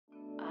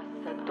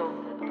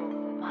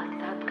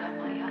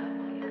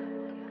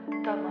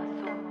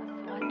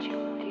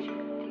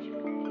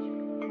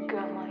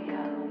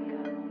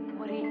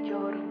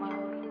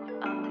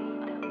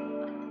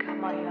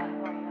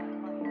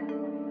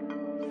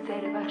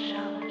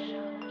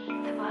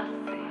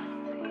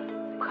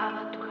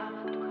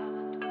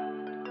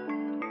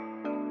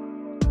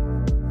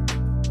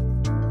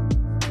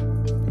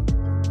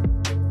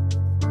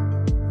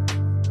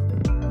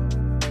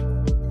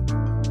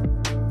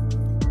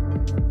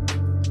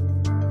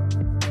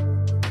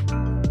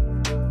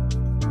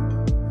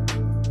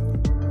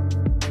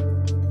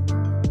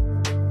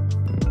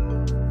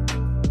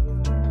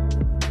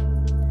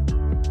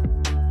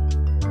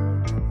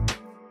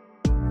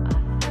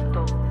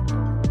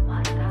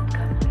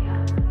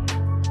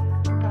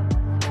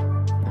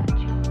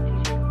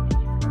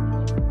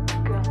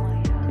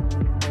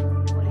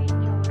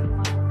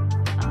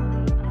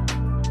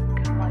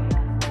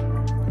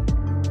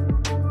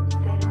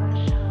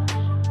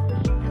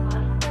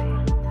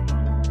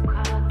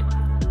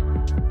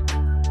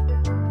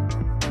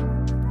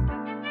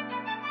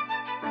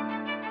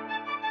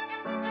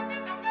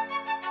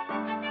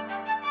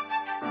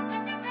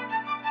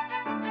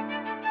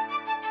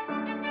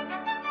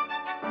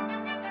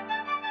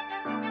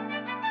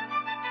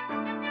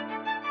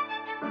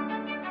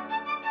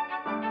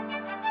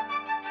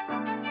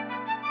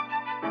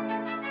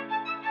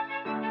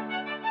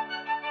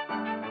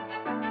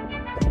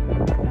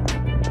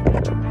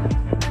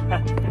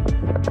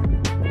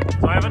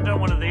So I haven't done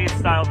one of these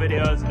style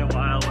videos in a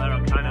while where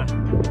I'm kind of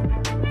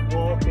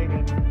walking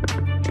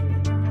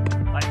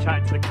and like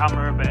chatting to the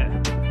camera a bit.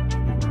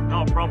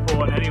 Not a proper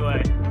one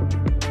anyway.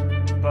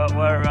 But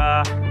we're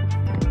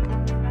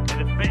in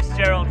the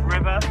Fitzgerald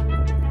River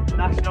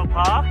National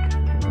Park.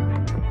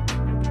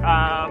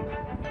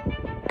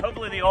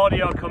 Hopefully the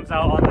audio comes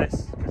out on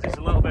this because it's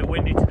a little bit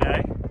windy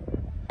today.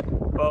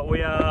 But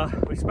we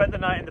spent the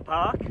night in the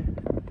park,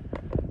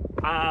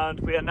 and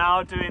we are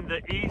now doing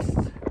the East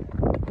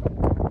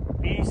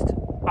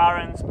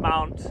Barons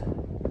Mount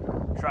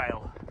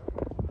Trail.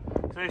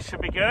 So this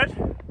should be good.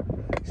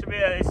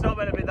 It's not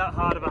going to be that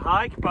hard of a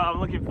hike, but I'm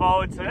looking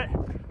forward to it.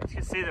 As you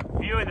can see, the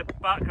view in the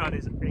background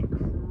is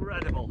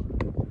incredible.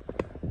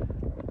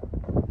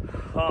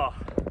 Oh,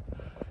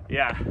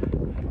 yeah.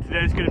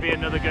 Today's going to be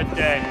another good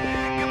day.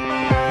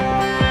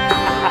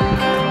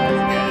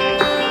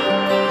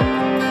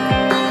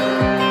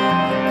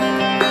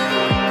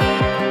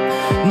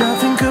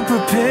 Nothing could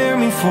prepare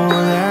me for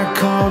that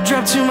call.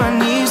 Dropped to my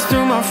knees,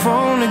 threw my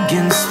phone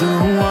against the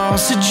wall.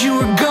 Said you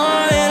were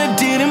gone and I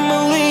didn't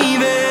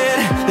believe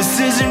it. This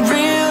isn't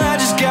real, I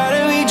just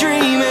gotta be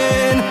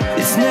dreaming.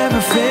 It's never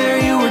fair,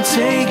 you were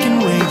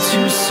taken way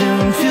too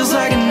soon. Feels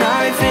like a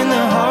knife in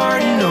the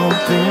heart, an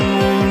open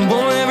wound.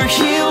 Won't ever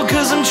heal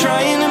cause I'm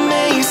trying to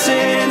make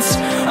sense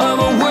of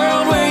a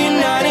world where you're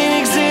not in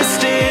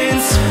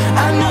existence.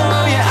 I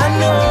know, yeah, I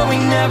know we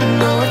never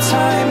know our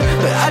time,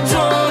 but I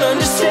don't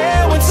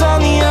understand what's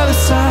on the other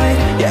side.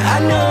 Yeah, I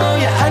know,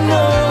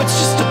 it's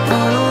just a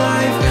part of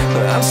life,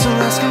 but I'm still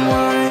asking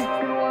why.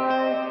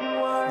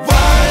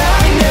 Why'd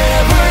I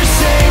never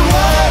say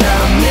what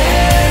I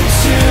meant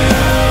to?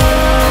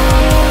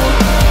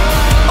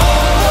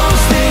 All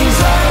those things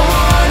I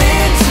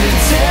wanted to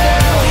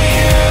tell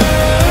you.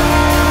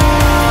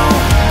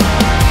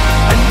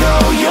 I know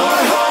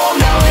you're home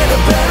now in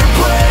a better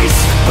place,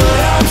 but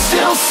I'm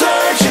still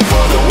searching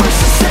for the words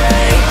to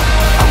say.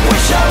 I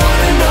wish I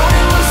would've known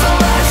it was the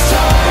last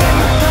time,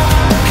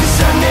 cause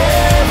I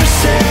never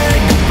said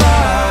goodbye.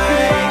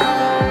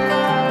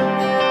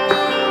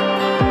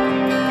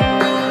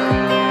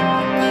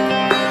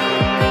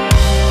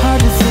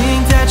 Hard to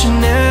think that you're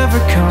never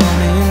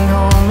coming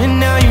home, and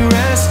now you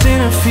rest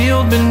in a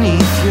field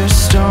beneath your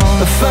stone.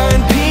 I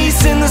find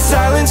peace in the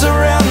silence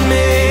around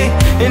me,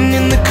 and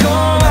in the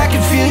calm I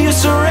can feel you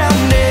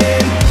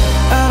surrounding.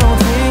 I don't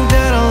think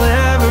that I'll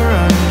ever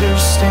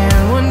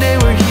understand. One day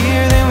we're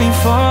here, then we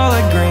fall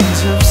like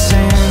grains of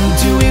sand.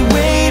 Do we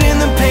wait in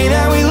the pain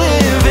that we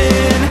live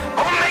in,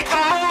 or make the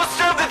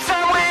most of the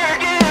time we're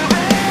given?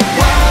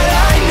 Why'd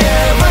I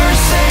never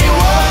say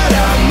what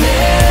I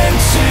meant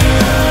to?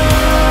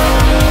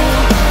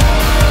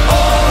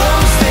 All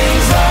those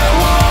things I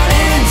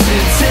wanted to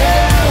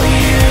tell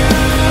you.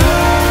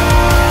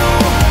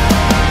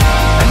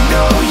 I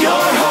know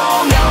you're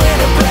home now in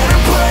a better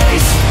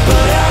place,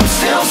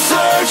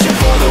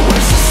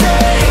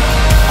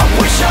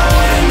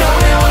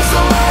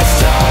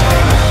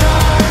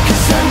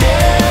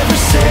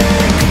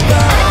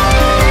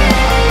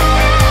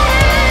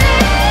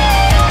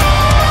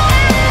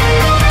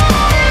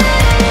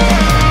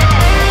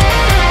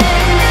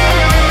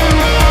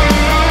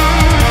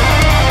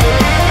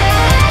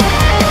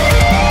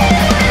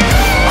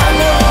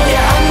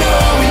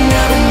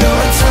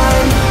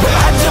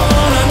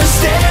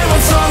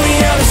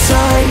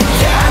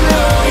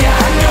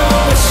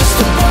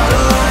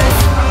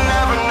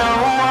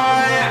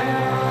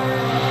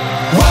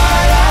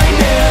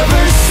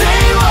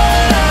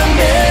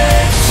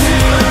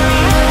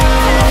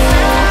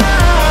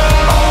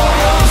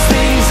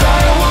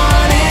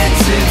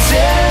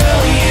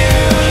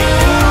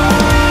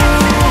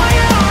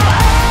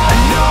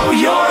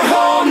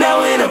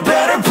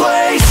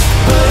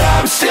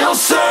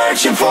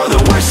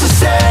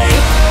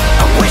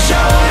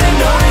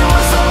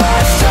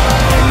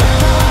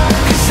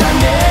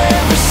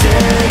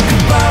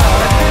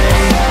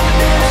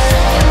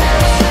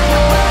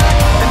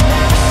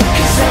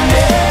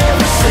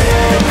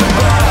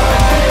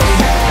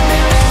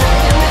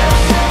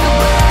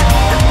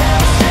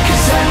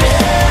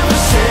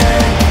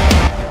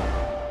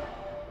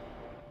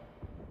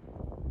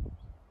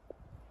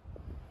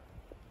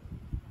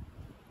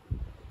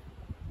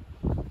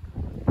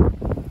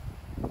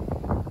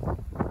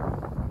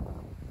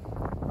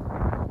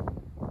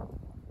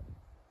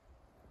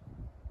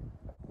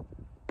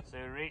 So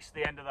we reached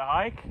the end of the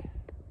hike.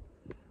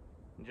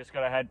 I'm just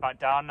gonna head back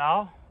down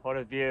now. What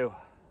a view.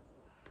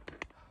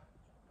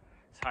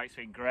 This hike's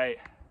been great.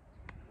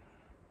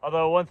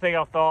 Although one thing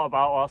I've thought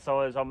about whilst I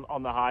was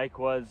on the hike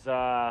was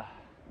I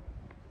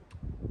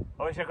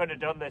wish I could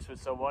have done this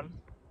with someone,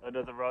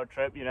 another road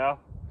trip, you know?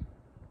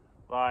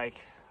 Like,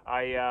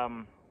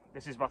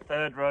 this is my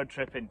third road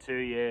trip in 2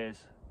 years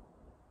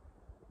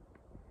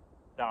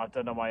that I've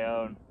done on my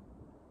own.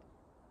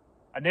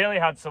 I nearly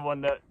had someone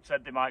that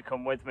said they might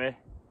come with me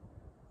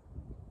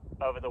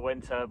over the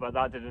winter, but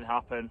that didn't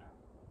happen.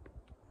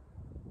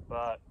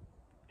 But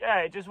yeah,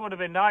 it just would have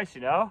been nice,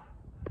 you know?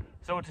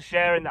 Someone to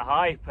share in the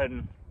hype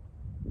and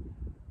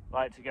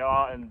like to go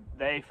out and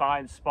they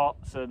find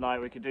spots and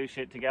like we could do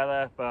shit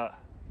together. But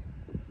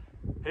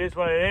it is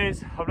what it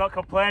is. I'm not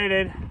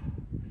complaining.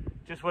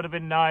 Just would have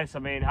been nice. I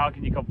mean, how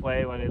can you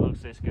complain when it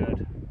looks this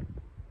good?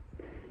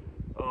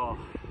 Oh,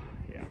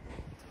 yeah.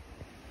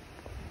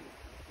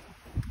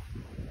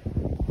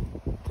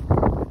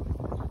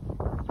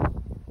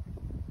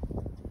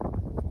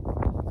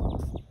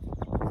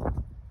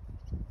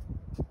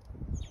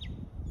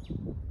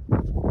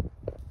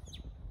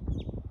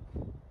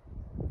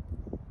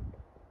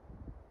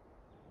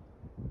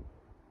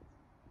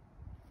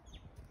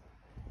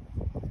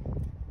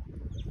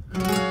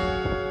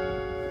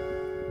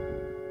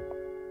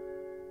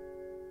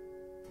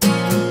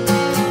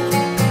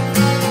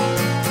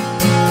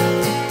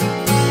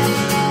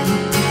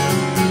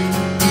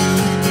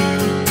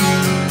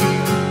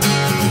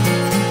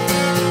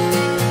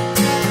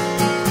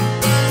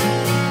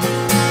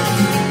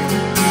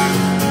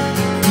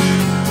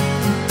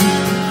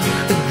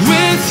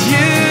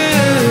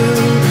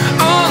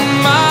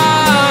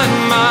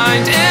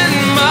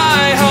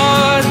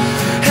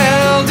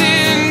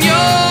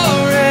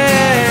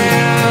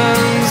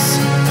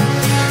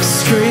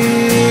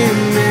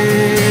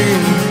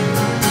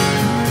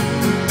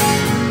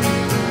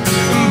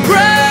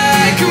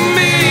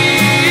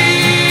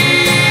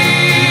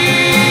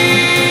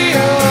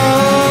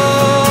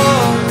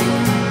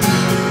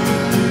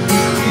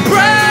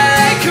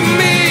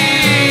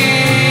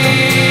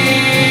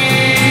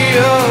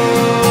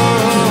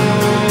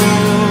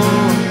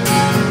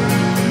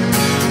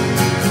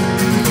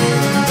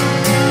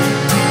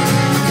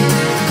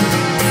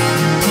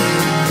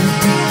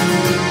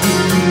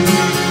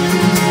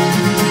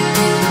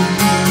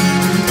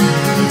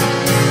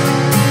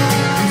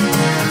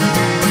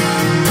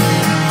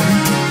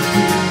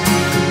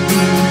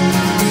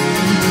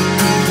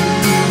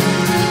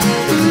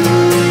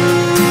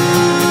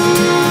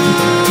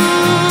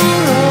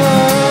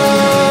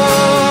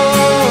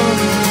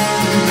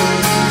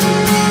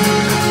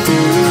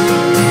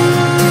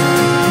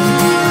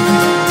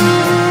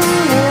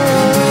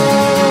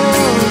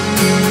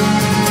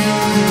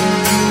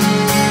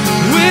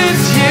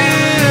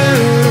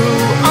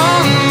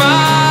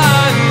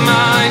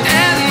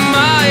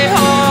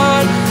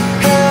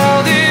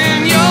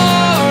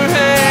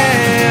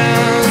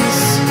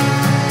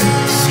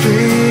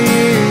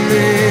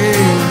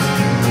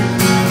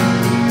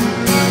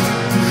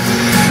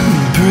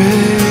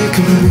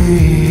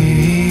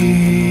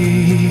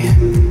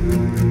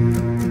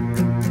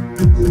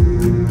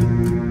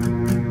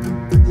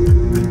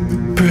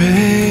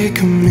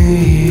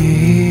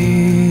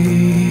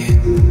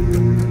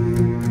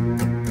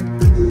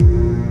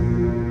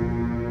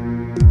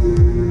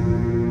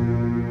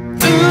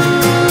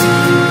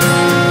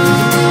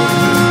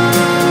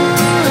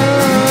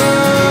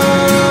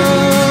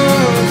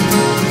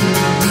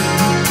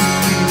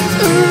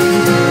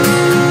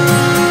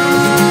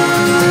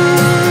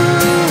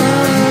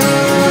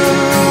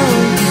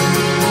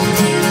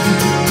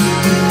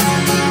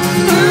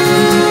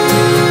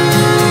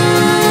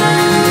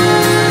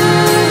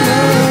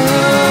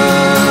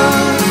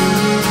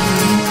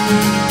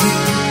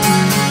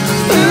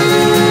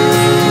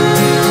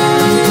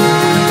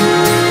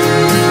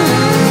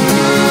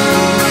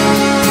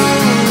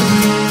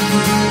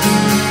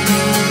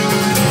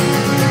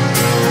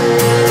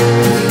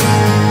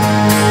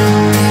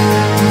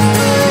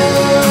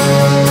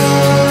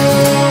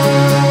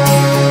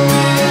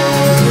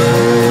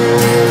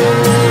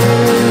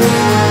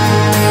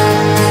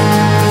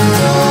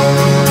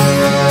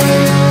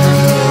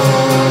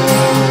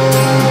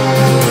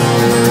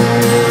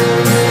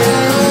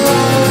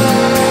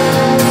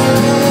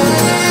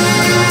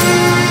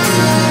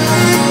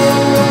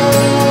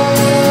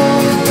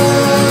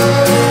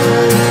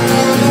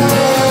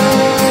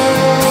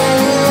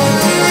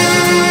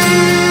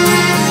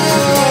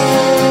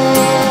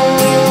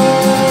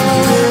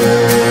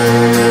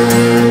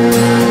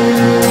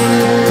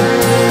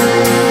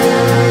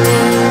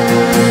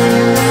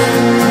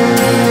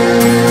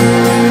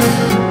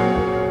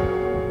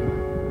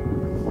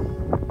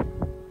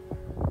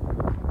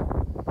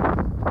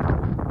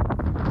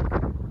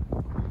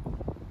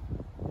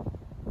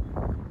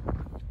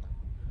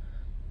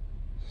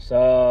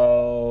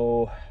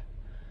 So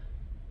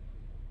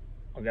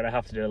I'm gonna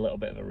have to do a little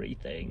bit of a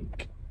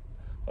rethink.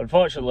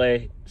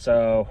 Unfortunately,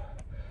 so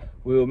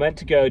we were meant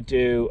to go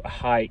do a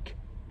hike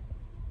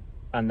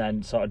and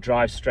then sort of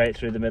drive straight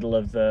through the middle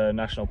of the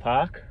national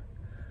park.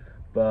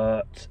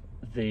 But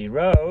the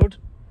road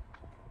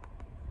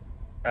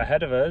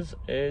ahead of us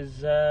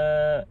is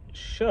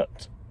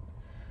shut.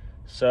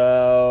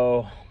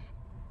 So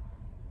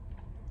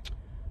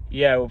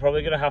yeah, we're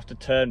probably going to have to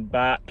turn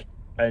back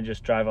and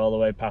just drive all the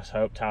way past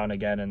Hopetown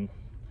again and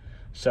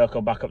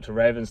circle back up to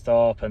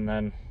Ravensthorpe and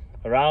then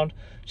around,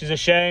 which is a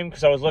shame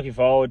because I was looking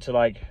forward to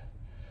like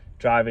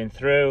driving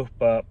through,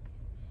 but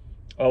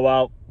oh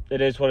well, it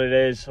is what it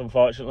is,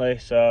 unfortunately.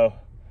 So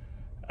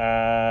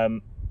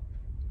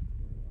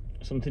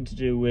something to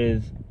do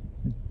with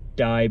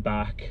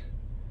dieback,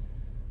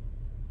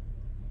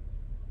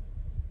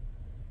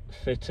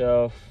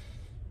 Phytophthora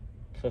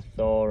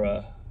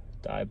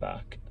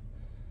dieback,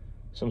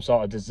 some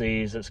sort of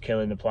disease that's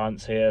killing the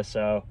plants here,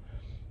 so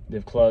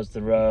they've closed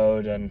the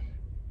road and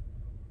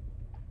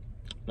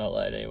not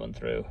letting anyone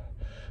through,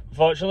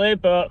 unfortunately.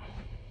 But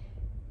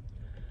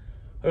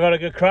we've got a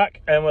good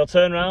crack and we'll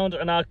turn around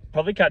and I'll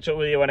probably catch up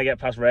with you when I get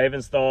past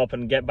Ravensthorpe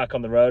and get back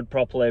on the road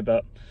properly.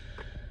 But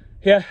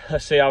yeah,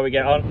 let's see how we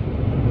get on.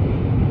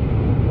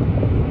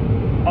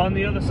 On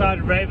the other side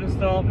of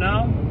Ravensthorpe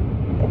now,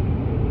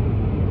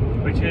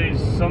 which is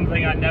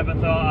something I never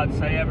thought I'd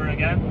say ever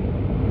again,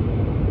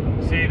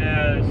 seeing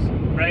as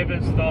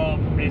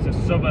Ravensthorpe is a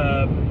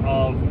suburb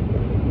of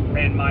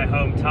in my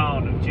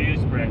hometown of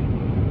Dewsbury.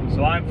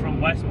 So I'm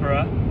from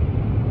Westborough,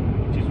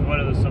 which is one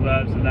of the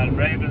suburbs, and then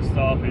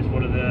Ravensthorpe is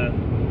one of the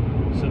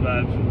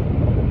suburbs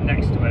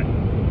next to it.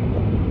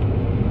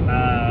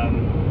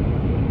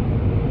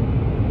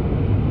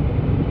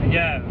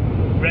 Yeah,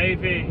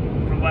 Ravy,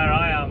 from where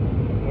I am,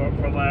 or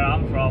from where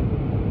I'm from,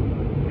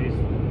 is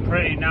a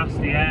pretty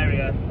nasty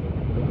area.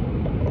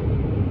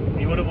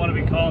 You wouldn't want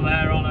to be caught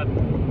there on a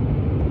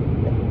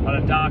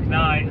dark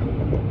night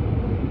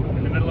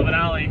in the middle of an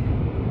alley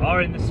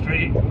or in the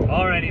street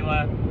or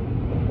anywhere.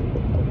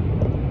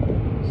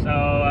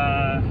 So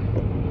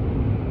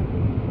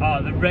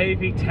the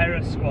Ravy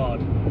Terror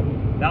Squad,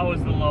 that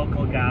was the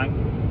local gang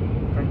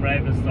from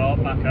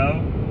Ravensthorpe back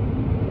home.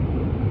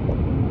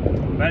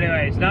 But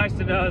anyway, it's nice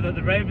to know that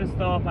the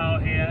Ravensthorpe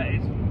out here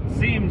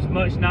seems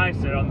much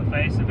nicer on the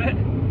face of it.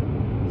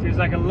 Seems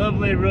like a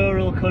lovely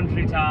rural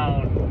country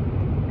town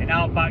in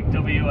outback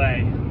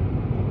WA.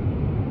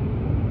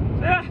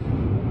 Yeah.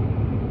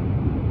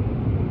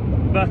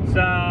 But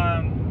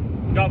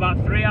we've got about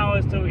 3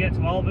 hours till we get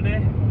to Albany,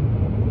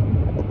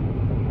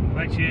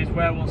 which is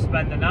where we'll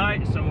spend the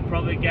night. So we'll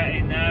probably get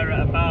in there at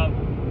about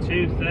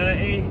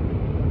 2:30,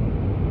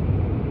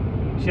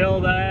 chill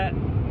there,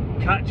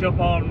 catch up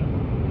on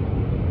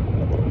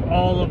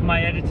all of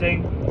my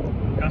editing,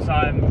 because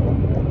I've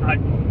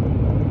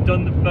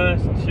done the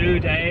first 2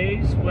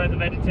 days worth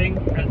of editing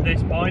at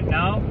this point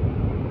now,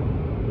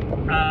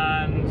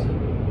 and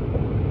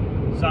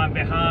so I'm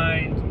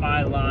behind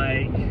by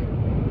like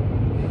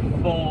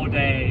 4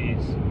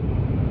 days,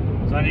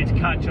 so I need to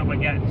catch up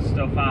and get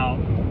stuff out.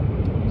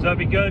 So it'd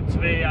be good to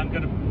be, I've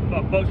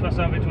booked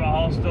myself into a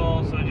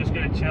hostel, so I'm just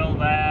going to chill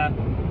there,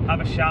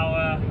 have a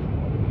shower,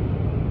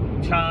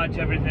 charge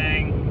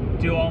everything,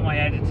 do all my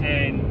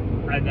editing,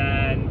 and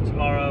then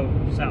tomorrow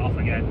set off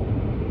again.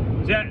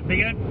 So yeah, it'd be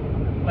good.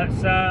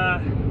 Let's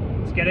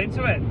get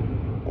into it.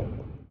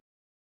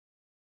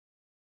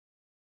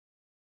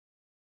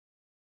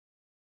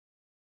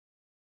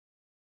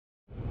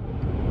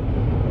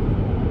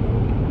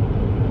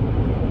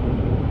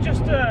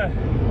 Just a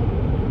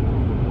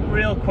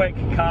real quick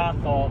car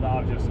thought that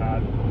I've just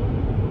had.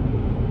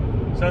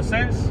 So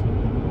since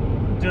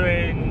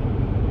doing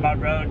my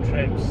road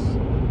trips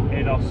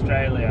in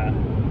Australia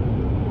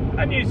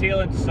and New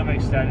Zealand to some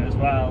extent as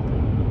well,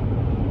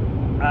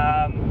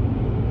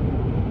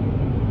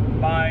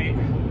 my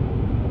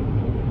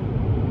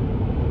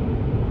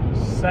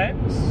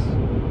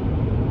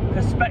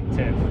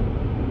perspective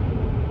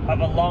of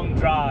a long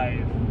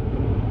drive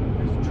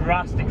has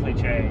drastically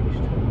changed.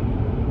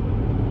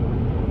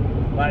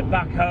 Like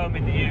back home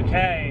in the UK,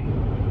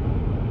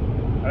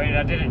 I mean,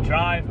 I didn't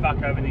drive back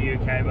home in the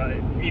UK, but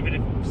even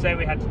if, say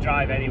we had to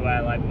drive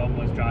anywhere, like Mum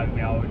was driving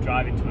me, I would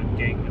drive into a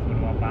gig with one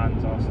of our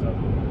bands or stuff.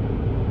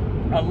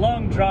 A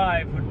long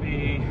drive would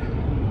be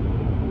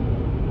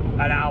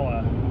an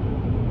hour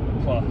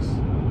plus.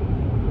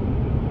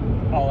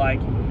 Or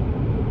like,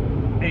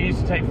 it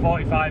used to take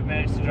 45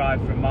 minutes to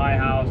drive from my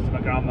house to my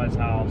grandma's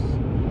house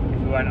if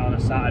we went on a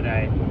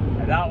Saturday,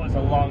 and that was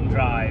a long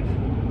drive.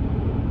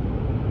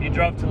 You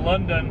drove to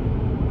London,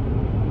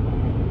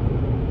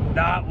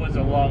 that was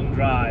a long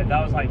drive.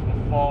 That was like a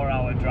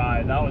 4-hour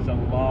drive. That was a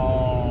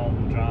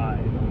long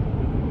drive.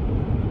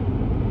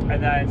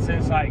 And then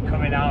since like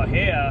coming out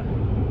here,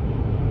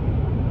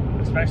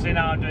 especially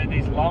now I'm doing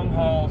these long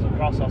hauls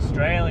across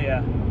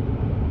Australia,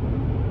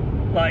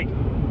 like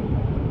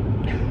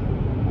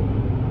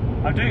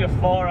I'm doing a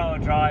 4-hour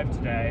drive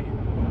today,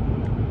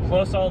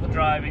 plus all the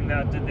driving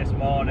that I did this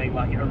morning,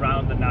 like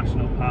around the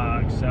national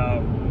park.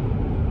 So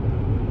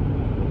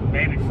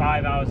maybe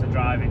 5 hours of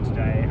driving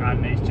today,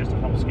 and it's just a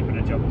hop, skip and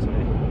a jump to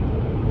me.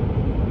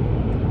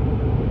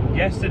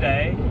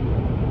 Yesterday,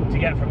 to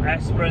get from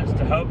Esperance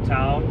to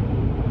Hopetown,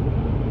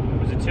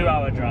 was a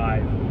 2-hour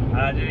drive, and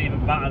I didn't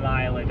even bat an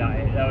eyelid at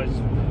it. There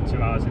was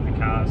 2 hours in the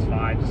car, it's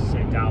fine, just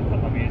sit down,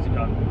 put my music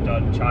on,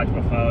 done, charge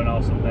my phone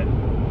or something.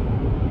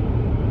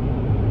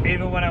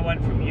 Even when I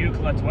went from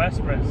Eucla to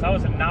Esperance, that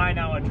was a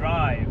 9-hour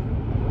drive,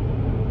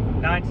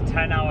 9 to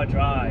 10 hour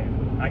drive.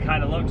 I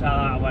kind of looked at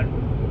that and went,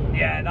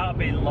 yeah, that would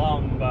be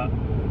long, but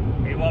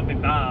it won't be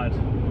bad.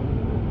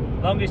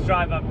 Longest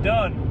drive I've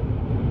done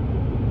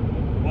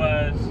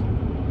was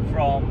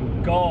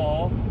from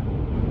Gore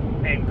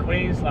in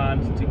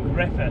Queensland to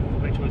Griffith,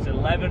 which was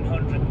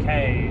 1100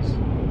 k's,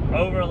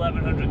 over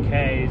 1100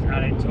 k's,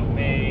 and it took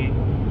me,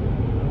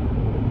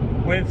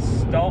 with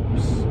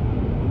stops,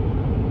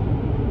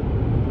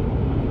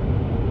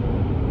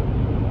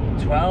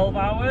 12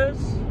 hours,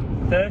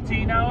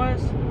 13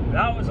 hours.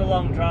 That was a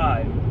long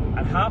drive,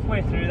 and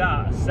halfway through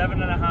that,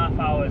 7.5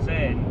 hours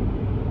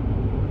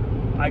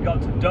in, I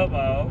got to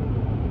Dubbo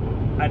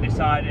and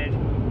decided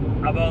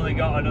I've only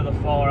got another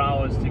 4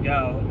 hours to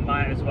go,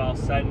 might as well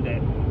send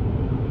it.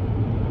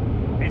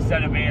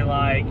 Instead of being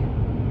like,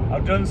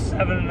 I've done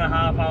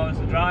 7.5 hours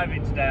of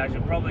driving today, I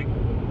should probably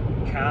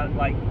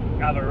like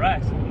have a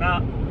rest.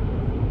 Nah,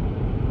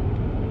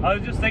 I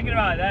was just thinking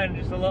about it then,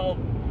 just a little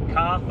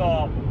car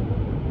thought.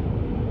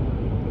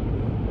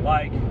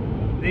 Like,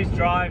 these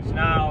drives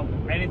now,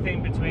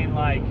 anything between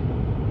like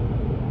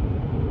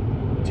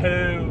 2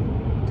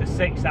 to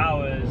 6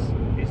 hours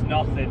is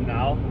nothing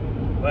now.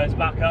 Whereas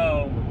back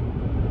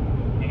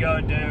home, you go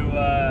and do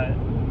a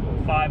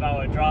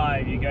 5-hour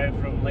drive, you go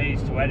from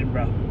Leeds to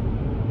Edinburgh,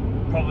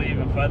 probably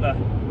even further.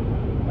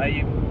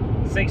 Like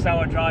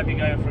 6-hour drive, you're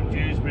going from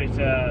Dewsbury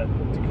to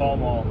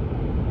Cornwall.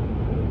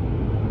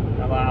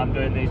 And like, I'm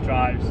doing these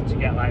drives to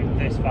get like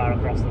this far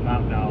across the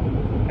map now.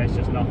 It's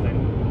just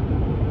nothing.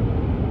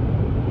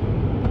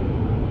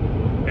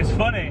 It's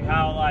funny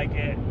how like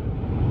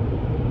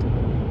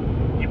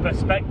your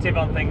perspective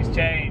on things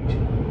change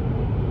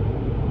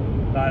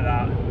like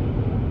that.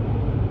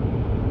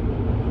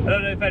 I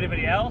don't know if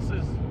anybody else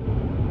has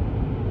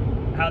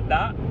had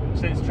that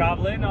since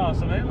travelling or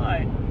something.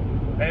 Like,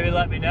 maybe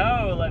let me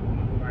know,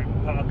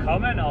 put a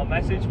comment or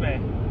message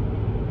me.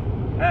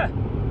 Yeah.